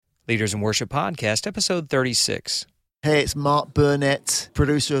Leaders in Worship Podcast, episode 36. Hey, it's Mark Burnett,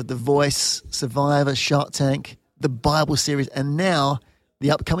 producer of The Voice, Survivor, Shark Tank, the Bible series, and now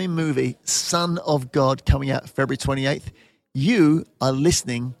the upcoming movie, Son of God, coming out February 28th. You are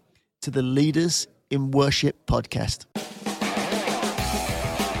listening to the Leaders in Worship Podcast.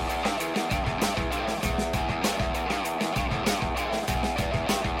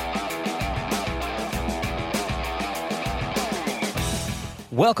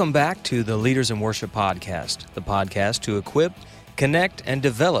 Welcome back to the Leaders in Worship Podcast, the podcast to equip, connect, and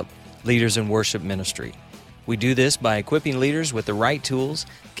develop leaders in worship ministry. We do this by equipping leaders with the right tools,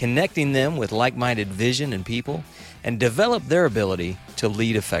 connecting them with like-minded vision and people, and develop their ability to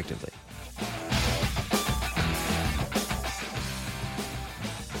lead effectively.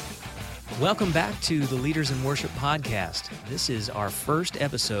 Welcome back to the Leaders in Worship Podcast. This is our first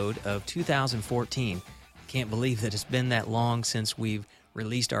episode of 2014. Can't believe that it's been that long since we've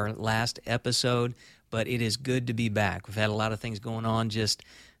released our last episode, but it is good to be back. We've had a lot of things going on just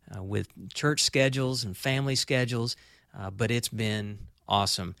with church schedules and family schedules, but it's been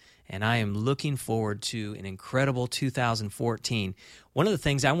awesome, and I am looking forward to an incredible 2014. One of the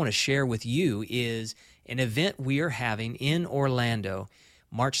things I want to share with you is an event we are having in Orlando,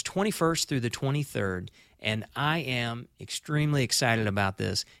 March 21st through the 23rd, and I am extremely excited about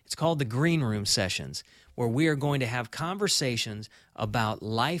this. It's called the Green Room Sessions, where we are going to have conversations about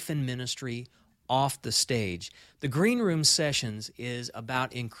life and ministry off the stage. The Green Room Sessions is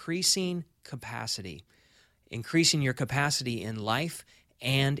about increasing your capacity in life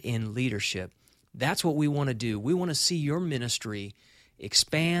and in leadership. That's what we want to do. We want to see your ministry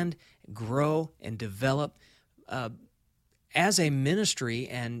expand, grow, and develop as a ministry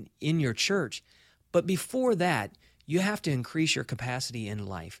and in your church. But before that, you have to increase your capacity in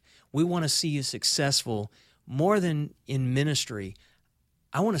life. We want to see you successful more than in ministry.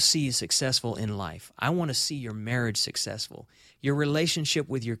 I want to see you successful in life. I want to see your marriage successful, your relationship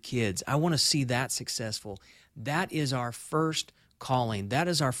with your kids. I want to see that successful. That is our first calling. That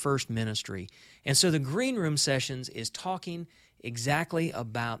is our first ministry. And so the Green Room Sessions is talking exactly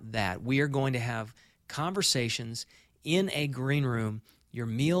about that. We are going to have conversations in a green room. Your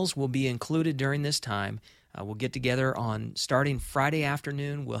meals will be included during this time. We'll get together on starting Friday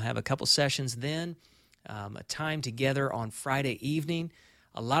afternoon. We'll have a couple sessions then, a time together on Friday evening,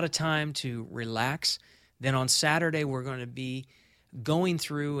 a lot of time to relax. Then on Saturday, we're going to be going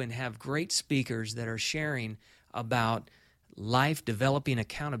through and have great speakers that are sharing about life, developing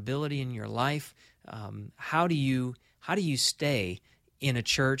accountability in your life. How do you stay in a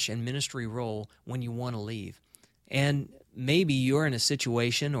church and ministry role when you want to leave? And maybe you're in a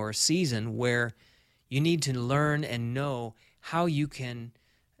situation or a season where you need to learn and know how you can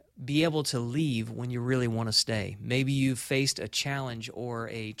be able to leave when you really want to stay. Maybe you've faced a challenge or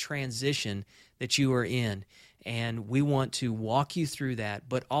a transition that you are in, and we want to walk you through that,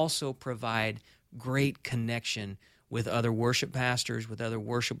 but also provide great connection with other worship pastors, with other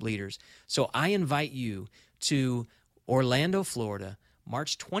worship leaders. So I invite you to Orlando, Florida,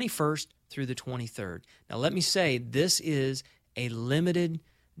 March 21st through the 23rd. Now let me say, this is a limited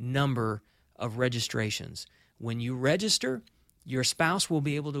number of registrations. When you register, your spouse will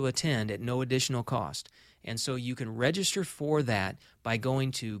be able to attend at no additional cost. And so you can register for that by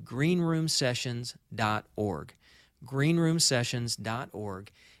going to greenroomsessions.org,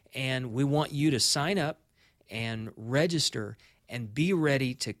 greenroomsessions.org. And we want you to sign up and register and be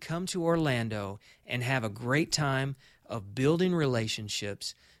ready to come to Orlando and have a great time of building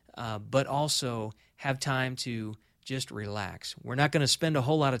relationships, but also have time to just relax. We're not going to spend a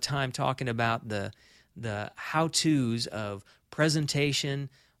whole lot of time talking about the how-tos of presentation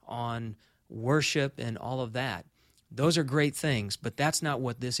on worship and all of that. Those are great things, but that's not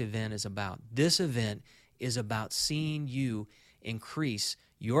what this event is about. This event is about seeing you increase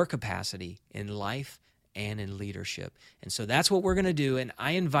your capacity in life and in leadership. And so that's what we're going to do, and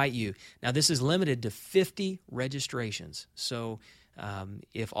I invite you. Now, this is limited to 50 registrations. So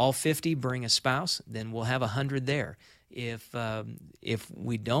if all 50 bring a spouse, then we'll have 100 there. If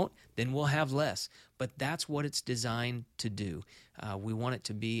we don't, then we'll have less. But that's what it's designed to do. We want it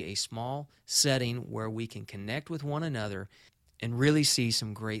to be a small setting where we can connect with one another and really see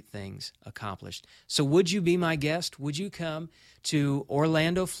some great things accomplished. So would you be my guest? Would you come to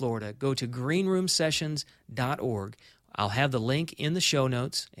Orlando, Florida? Go to greenroomsessions.org. I'll have the link in the show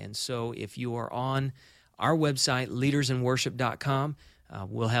notes. And so if you are on our website, leadersinworship.com,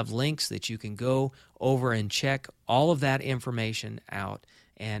 we'll have links that you can go over and check all of that information out.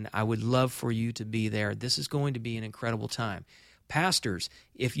 And I would love for you to be there. This is going to be an incredible time. Pastors,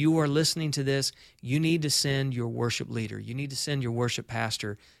 if you are listening to this, you need to send your worship leader. You need to send your worship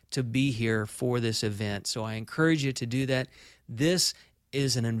pastor to be here for this event. So I encourage you to do that. This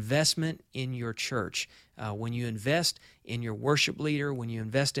is an investment in your church. When you invest in your worship leader, when you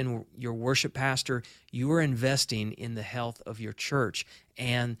invest in your worship pastor, you are investing in the health of your church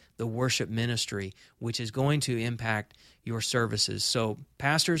and the worship ministry, which is going to impact your services. So,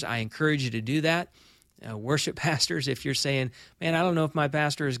 pastors, I encourage you to do that. Worship pastors, if you're saying, man, I don't know if my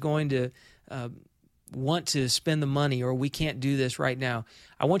pastor is going to want to spend the money, or we can't do this right now,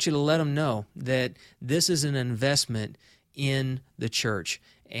 I want you to let them know that this is an investment in the church.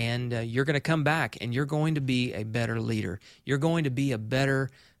 And you're going to come back and you're going to be a better leader. You're going to be a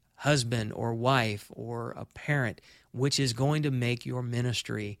better husband or wife or a parent, which is going to make your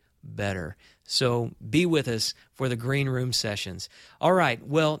ministry better. So be with us for the Green Room sessions. All right,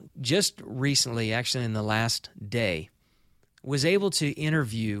 well, just recently, actually in the last day, was able to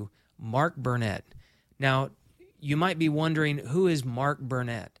interview Mark Burnett. Now, you might be wondering, who is Mark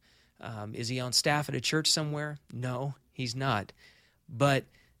Burnett? Is he on staff at a church somewhere? No, he's not. But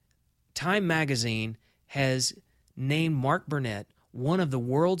Time Magazine has named Mark Burnett one of the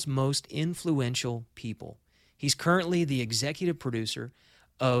world's most influential people. He's currently the executive producer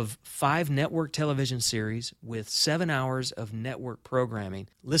of 5 network television series with 7 hours of network programming.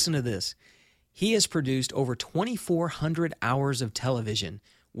 Listen to this. He has produced over 2,400 hours of television,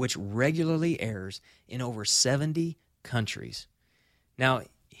 which regularly airs in over 70 countries. Now,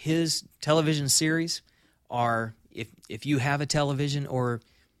 his television series are, if you have a television or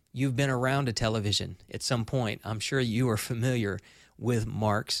you've been around a television at some point, I'm sure you are familiar with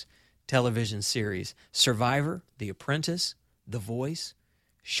Mark's television series. Survivor, The Apprentice, The Voice,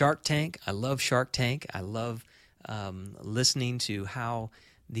 Shark Tank. I love Shark Tank. I love listening to how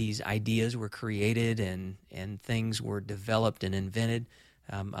these ideas were created and things were developed and invented.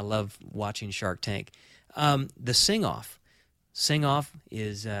 I love watching Shark Tank. The Sing-Off. Sing-Off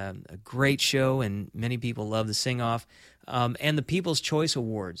is a great show, and many people love the Sing-Off. And the People's Choice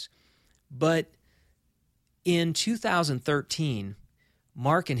Awards. But in 2013,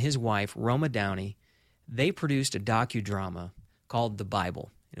 Mark and his wife, Roma Downey, they produced a docudrama called The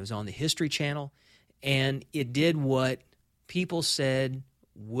Bible. It was on the History Channel, and it did what people said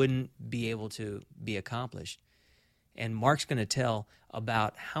wouldn't be able to be accomplished. And Mark's going to tell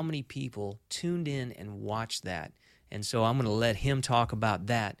about how many people tuned in and watched that. And so I'm going to let him talk about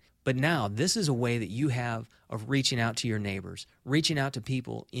that. But now, this is a way that you have of reaching out to your neighbors, reaching out to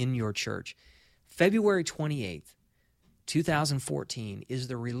people in your church. February 28th, 2014 is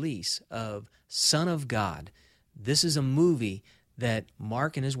the release of Son of God. This is a movie that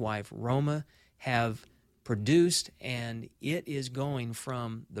Mark and his wife, Roma, have produced, and it is going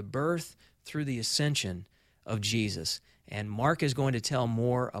from the birth through the ascension of Jesus. And Mark is going to tell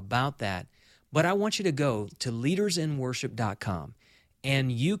more about that. But I want you to go to leadersinworship.com.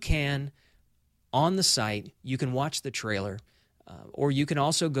 And you can, on the site, you can watch the trailer, or you can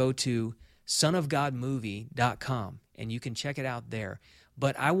also go to sonofgodmovie.com, and you can check it out there.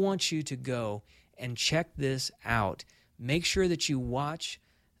 But I want you to go and check this out. Make sure that you watch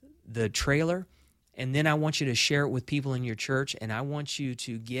the trailer, and then I want you to share it with people in your church, and I want you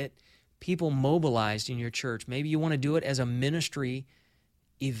to get people mobilized in your church. Maybe you want to do it as a ministry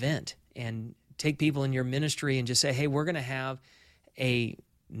event and take people in your ministry and just say, hey, we're going to have a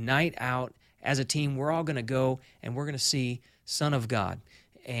night out as a team. We're all going to go and we're going to see Son of God.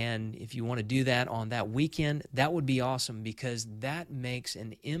 And if you want to do that on that weekend, that would be awesome, because that makes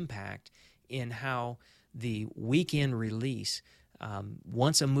an impact in how the weekend release,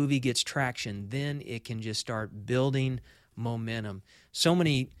 once a movie gets traction, then it can just start building momentum. So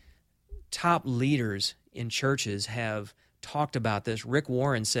many top leaders in churches have talked about this. Rick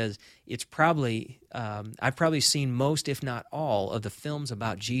Warren says it's probably, I've probably seen most, if not all, of the films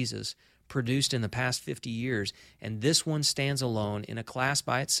about Jesus produced in the past 50 years, and this one stands alone in a class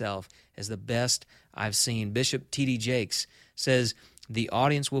by itself as the best I've seen. Bishop T.D. Jakes says the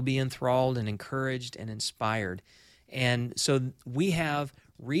audience will be enthralled and encouraged and inspired. And so we have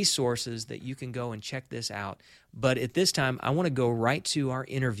resources that you can go and check this out. But at this time, I want to go right to our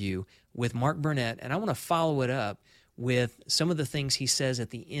interview with Mark Burnett, and I want to follow it up with some of the things he says at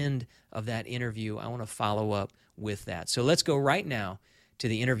the end of that interview. I want to follow up with that. So let's go right now to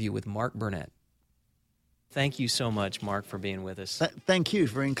the interview with Mark Burnett. Thank you so much, Mark, for being with us. Thank you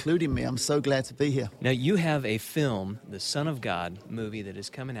for including me. I'm so glad to be here. Now, you have a film, the Son of God movie, that is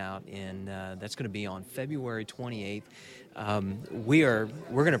coming out, and that's going to be on February 28th. we're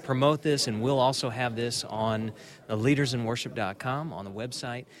going to promote this, and we'll also have this on leadersinworship.com on the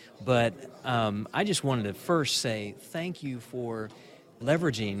website. But I just wanted to first say thank you for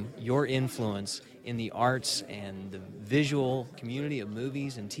leveraging your influence in the arts and the visual community of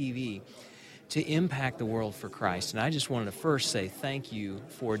movies and TV to impact the world for Christ. And I just wanted to first say thank you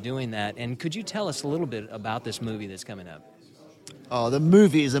for doing that. And could you tell us a little bit about this movie that's coming up? Oh, the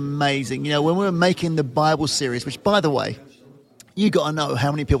movie is amazing. You know, when we were making the Bible series, which, by the way, you got to know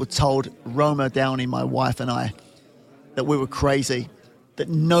how many people told Roma Downey, my wife, and I, that we were crazy, that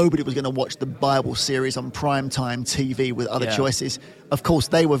nobody was going to watch the Bible series on primetime TV with other choices. Of course,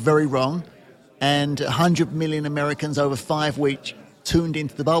 they were very wrong, and 100 million Americans over 5 weeks tuned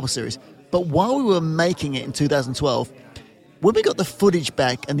into the Bible series. But while we were making it in 2012, when we got the footage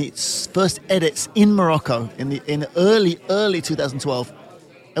back and the first edits in Morocco in early 2012,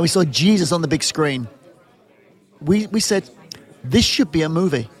 and we saw Jesus on the big screen, we said, this should be a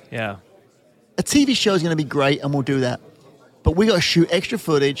movie. Yeah. A TV show is going to be great, and we'll do that. But we got to shoot extra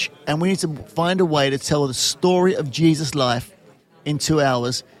footage, and we need to find a way to tell the story of Jesus' life in 2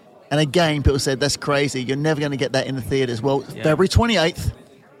 hours. And again, people said, that's crazy. You're never going to get that in the theaters. Well, February 28th,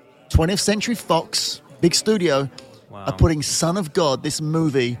 20th Century Fox, big studio, are putting Son of God, this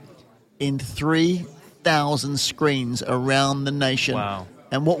movie, in 3,000 screens around the nation. Wow.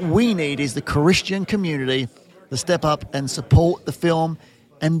 And what we need is the Christian community to step up and support the film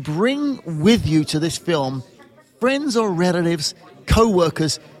and bring with you to this film friends or relatives,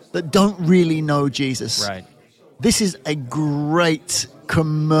 co-workers that don't really know Jesus. Right. This is a great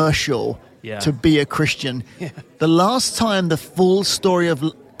commercial to be a Christian. Yeah. The last time the full story of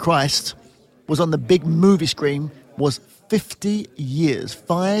Christ was on the big movie screen was 50 years,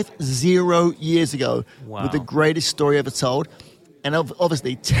 50 years ago, with the greatest story ever told. And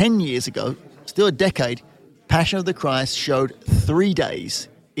obviously 10 years ago, still a decade, Passion of the Christ showed 3 days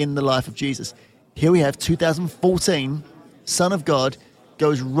in the life of Jesus. Here we have 2014, Son of God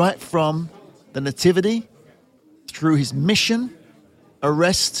goes right from the Nativity through his mission,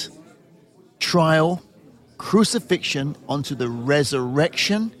 arrest, trial, crucifixion, onto the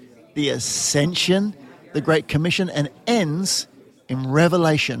resurrection, the ascension, the Great Commission, and ends in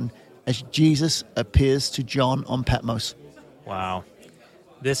Revelation as Jesus appears to John on Patmos. Wow.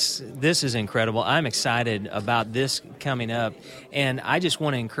 This is incredible. I'm excited about this coming up, and I just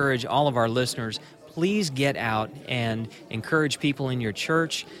want to encourage all of our listeners, please get out and encourage people in your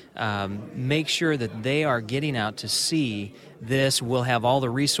church. Make sure that they are getting out to see this. We'll have all the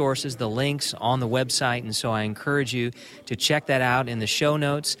resources, the links on the website, and so I encourage you to check that out in the show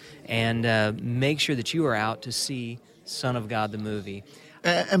notes and make sure that you are out to see Son of God, the movie.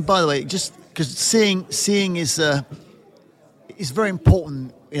 And by the way, just because seeing is very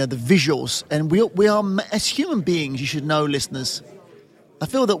important, you know, the visuals. And we are, as human beings, you should know, listeners, I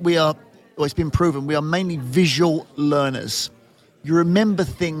feel that we are, well, it's been proven, we are mainly visual learners. You remember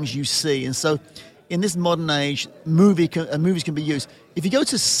things you see. And so in this modern age, movies can be used. If you go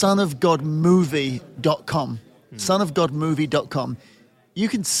to sonofgodmovie.com, sonofgodmovie.com, you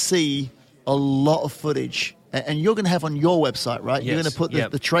can see a lot of footage. And you're going to have on your website, right? Yes. You're going to put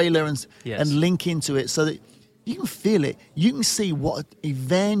the trailer and link into it so that you can feel it. You can see what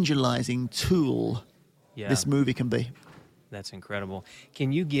evangelizing tool this movie can be. That's incredible.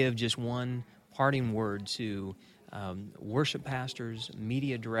 Can you give just one parting word to worship pastors,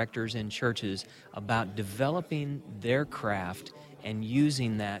 media directors in churches about developing their craft and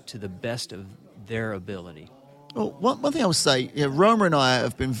using that to the best of their ability? Well, one thing I would say, Roma and I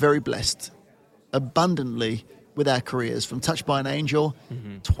have been very blessed abundantly with our careers, from Touched by an Angel,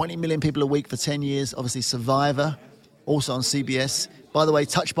 20 million people a week for 10 years, obviously Survivor, also on CBS. By the way,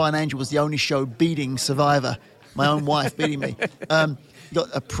 Touched by an Angel was the only show beating Survivor, my own wife beating me. You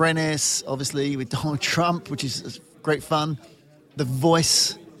got Apprentice, obviously, with Donald Trump, which is great fun. The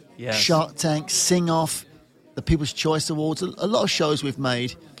Voice, Shark Tank, Sing Off, the People's Choice Awards, a lot of shows we've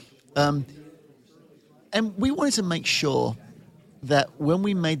made. And we wanted to make sure that when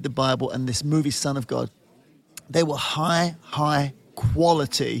we made the Bible and this movie, Son of God, they were high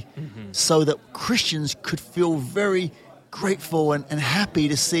quality so that Christians could feel very grateful and happy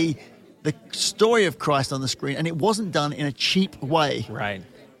to see the story of Christ on the screen. And it wasn't done in a cheap way. Right.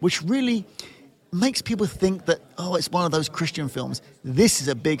 Which really makes people think that, oh, it's one of those Christian films. This is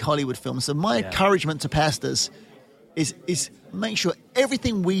a big Hollywood film. So my encouragement to pastors is make sure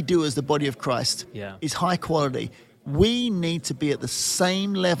everything we do as the body of Christ is high quality. We need to be at the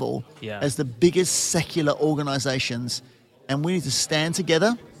same level as the biggest secular organizations, and we need to stand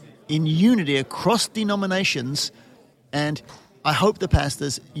together in unity across denominations and I hope the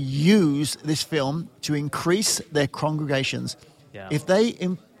pastors use this film to increase their congregations. Yeah. If they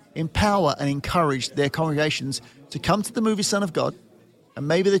empower and encourage their congregations to come to the movie Son of God, and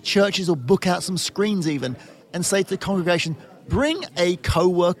maybe the churches will book out some screens even, and say to the congregation, bring a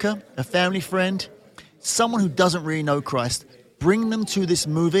co-worker, a family friend, someone who doesn't really know Christ, bring them to this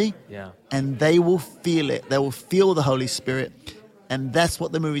movie, and they will feel it. They will feel the Holy Spirit, and that's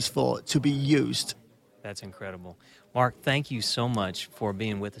what the movie's for, to be used. That's incredible. Mark, thank you so much for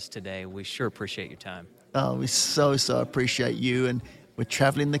being with us today. We sure appreciate your time. Oh, we so appreciate you, and we're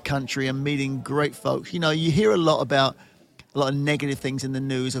traveling the country and meeting great folks. You know, you hear a lot of negative things in the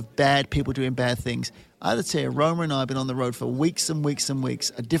news of bad people doing bad things. I have to tell you, Roma and I have been on the road for weeks and weeks and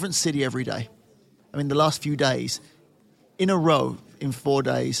weeks, a different city every day. I mean, the last few days, in a row, in 4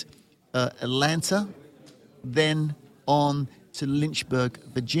 days, Atlanta, then on to Lynchburg,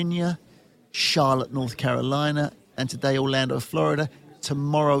 Virginia, Charlotte, North Carolina, and today Orlando, Florida.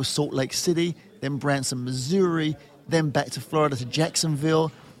 Tomorrow, Salt Lake City, then Branson, Missouri, then back to Florida to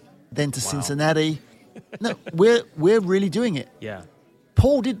Jacksonville, then to Cincinnati. No, we're really doing it. Yeah.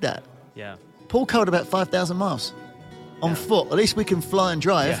 Paul did that. Yeah. Paul covered about 5,000 miles on foot. At least we can fly and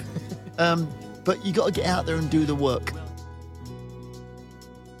drive. Yeah. But you got to get out there and do the work.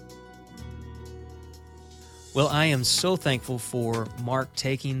 Well, I am so thankful for Mark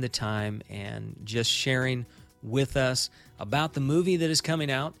taking the time and just sharing with us about the movie that is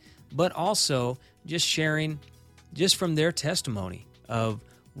coming out, but also just sharing just from their testimony of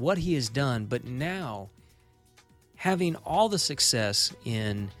what he has done, but now having all the success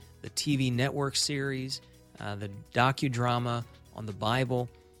in the TV network series, the docudrama on the Bible,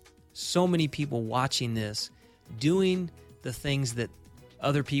 so many people watching this, doing the things that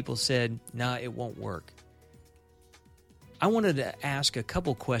other people said, nah, it won't work. I wanted to ask a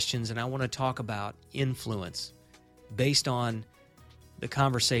couple questions, and I want to talk about influence based on the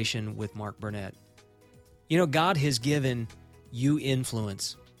conversation with Mark Burnett. You know, God has given you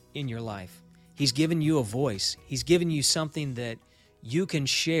influence in your life. He's given you a voice. He's given you something that you can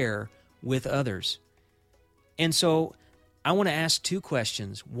share with others. And so I want to ask two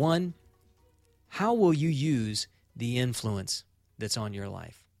questions. One, how will you use the influence that's on your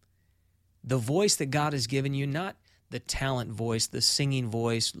life? The voice that God has given you, not the talent voice, the singing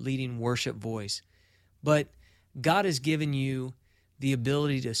voice, leading worship voice, but God has given you the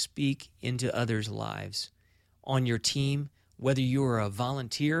ability to speak into others' lives on your team, whether you are a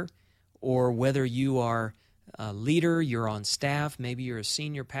volunteer or whether you are a leader, you're on staff, maybe you're a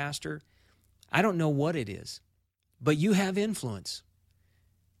senior pastor. I don't know what it is, but you have influence.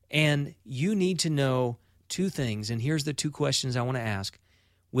 And you need to know two things, and here's the two questions I want to ask.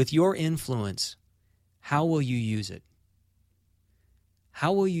 With your influence, how will you use it?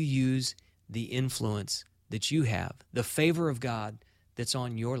 How will you use the influence that you have, the favor of God that's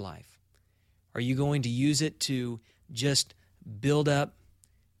on your life? Are you going to use it to just build up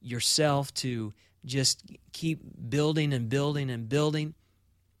yourself, to just keep building and building and building?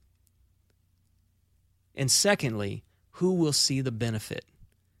 And secondly, who will see the benefit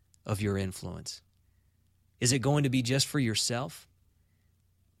of your influence? Is it going to be just for yourself?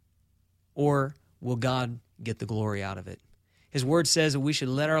 Or will God get the glory out of it? His word says that we should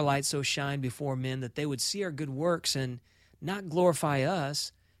let our light so shine before men that they would see our good works and not glorify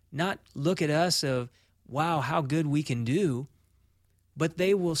us, not look at us of, wow, how good we can do, but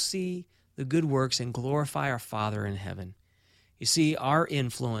they will see the good works and glorify our Father in heaven. You see, our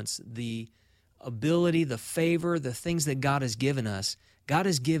influence, the ability, the favor, the things that God has given us, God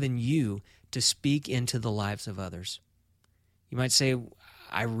has given you to speak into the lives of others. You might say,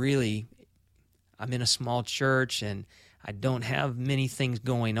 I'm in a small church and I don't have many things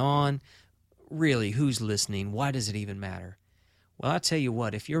going on. Really, who's listening? Why does it even matter? Well, I'll tell you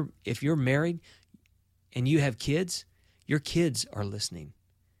what, if you're married and you have kids, your kids are listening.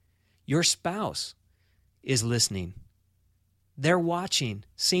 Your spouse is listening. They're watching,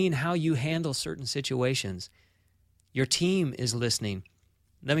 seeing how you handle certain situations. Your team is listening.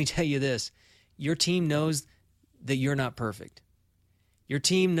 Let me tell you this, your team knows that you're not perfect. Your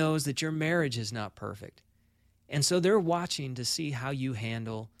team knows that your marriage is not perfect. And so they're watching to see how you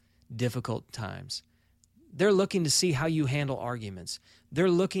handle difficult times. They're looking to see how you handle arguments. They're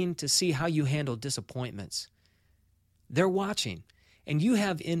looking to see how you handle disappointments. They're watching. And you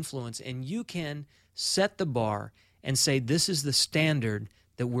have influence, and you can set the bar and say, this is the standard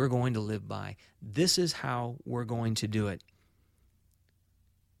that we're going to live by. This is how we're going to do it.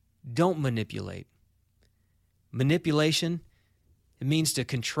 Don't manipulate. Manipulation, it means to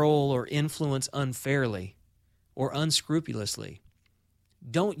control or influence unfairly or unscrupulously.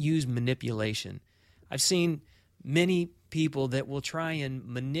 Don't use manipulation. I've seen many people that will try and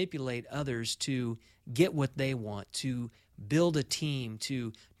manipulate others to get what they want, to build a team,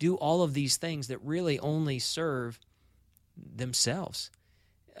 to do all of these things that really only serve themselves.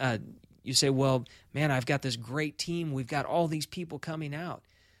 You say, well, man, I've got this great team. We've got all these people coming out.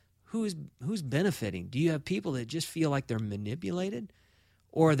 Who's benefiting? Do you have people that just feel like they're manipulated?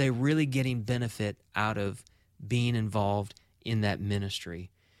 Or are they really getting benefit out of being involved in that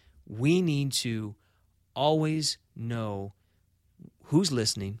ministry? We need to always know who's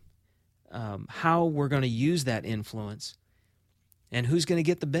listening, how we're going to use that influence, and who's going to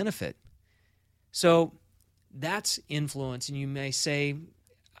get the benefit. So that's influence, and you may say,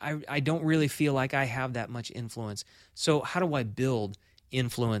 I don't really feel like I have that much influence. So how do I build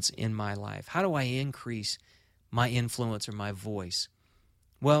influence in my life? How do I increase my influence or my voice?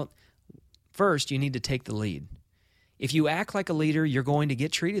 Well, first, you need to take the lead. If you act like a leader, you're going to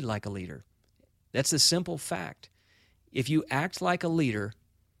get treated like a leader. That's a simple fact. If you act like a leader,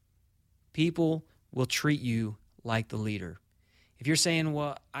 people will treat you like the leader. If you're saying,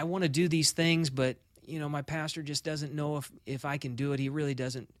 well, I want to do these things, but my pastor just doesn't know if I can do it. He really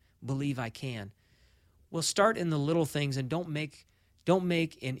doesn't believe I can. Well, start in the little things and don't make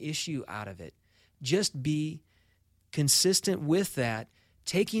an issue out of it. Just be consistent with that,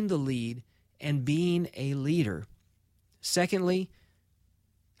 taking the lead and being a leader. Secondly,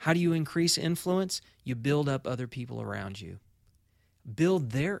 how do you increase influence? You build up other people around you.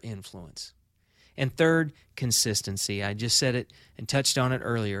 Build their influence. And third, consistency. I just said it and touched on it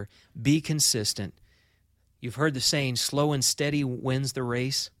earlier. Be consistent. You've heard the saying, slow and steady wins the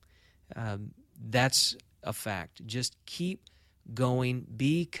race. That's a fact. Just keep going.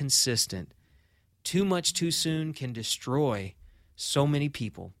 Be consistent. Too much too soon can destroy so many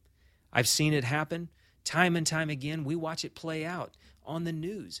people. I've seen it happen time and time again. We watch it play out on the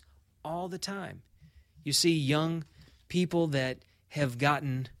news all the time. You see young people that have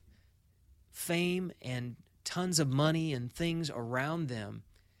gotten fame and tons of money and things around them,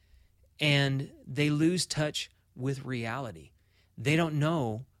 and they lose touch with reality. They don't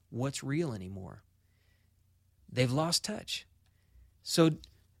know what's real anymore. They've lost touch. So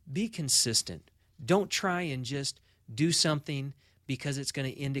be consistent. Don't try and just do something because it's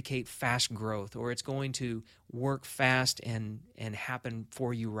going to indicate fast growth or it's going to work fast and happen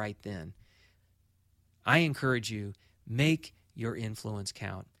for you right then. I encourage you, make your influence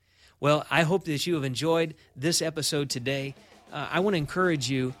count. Well, I hope that you have enjoyed this episode today. I want to encourage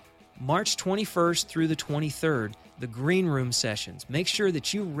you, March 21st through the 23rd, the Green Room Sessions. Make sure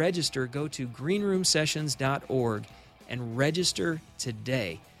that you register. Go to greenroomsessions.org and register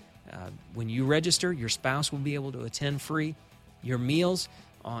today. When you register, your spouse will be able to attend free. Your meals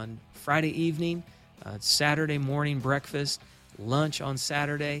on Friday evening, Saturday morning breakfast, lunch on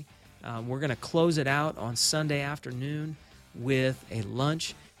Saturday. We're going to close it out on Sunday afternoon with a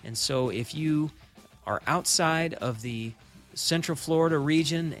lunch. And so if you are outside of the Central Florida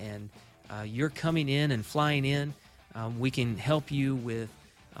region and you're coming in and flying in, we can help you with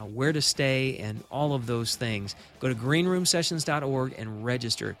where to stay and all of those things. Go to greenroomsessions.org and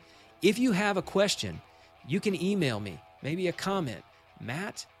register. If you have a question, you can email me, maybe a comment,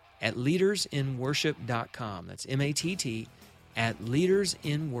 matt@leadersinworship.com. That's M-A-T-T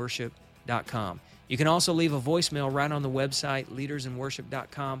 @leadersinworship.com. You can also leave a voicemail right on the website,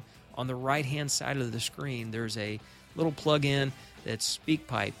 leadersinworship.com. On the right-hand side of the screen, there's a little plug-in that's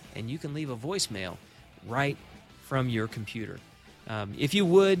SpeakPipe, and you can leave a voicemail right from your computer. If you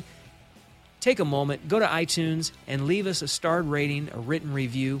would, take a moment, go to iTunes, and leave us a starred rating, a written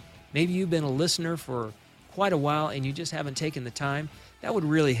review. Maybe you've been a listener for quite a while and you just haven't taken the time. That would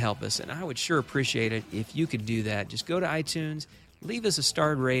really help us, and I would sure appreciate it if you could do that. Just go to iTunes, leave us a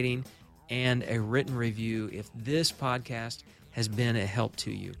starred rating and a written review if this podcast has been a help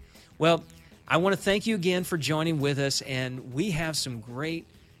to you. Well, I want to thank you again for joining with us, and we have some great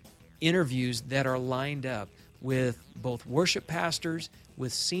interviews that are lined up with both worship pastors,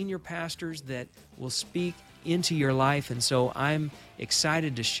 with senior pastors that will speak into your life, and so I'm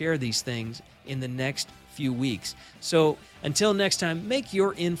excited to share these things in the next few weeks. So until next time, make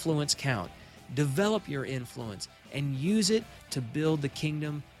your influence count. Develop your influence and use it to build the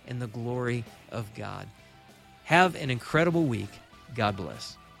kingdom and the glory of God. Have an incredible week. God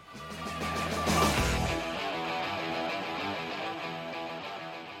bless.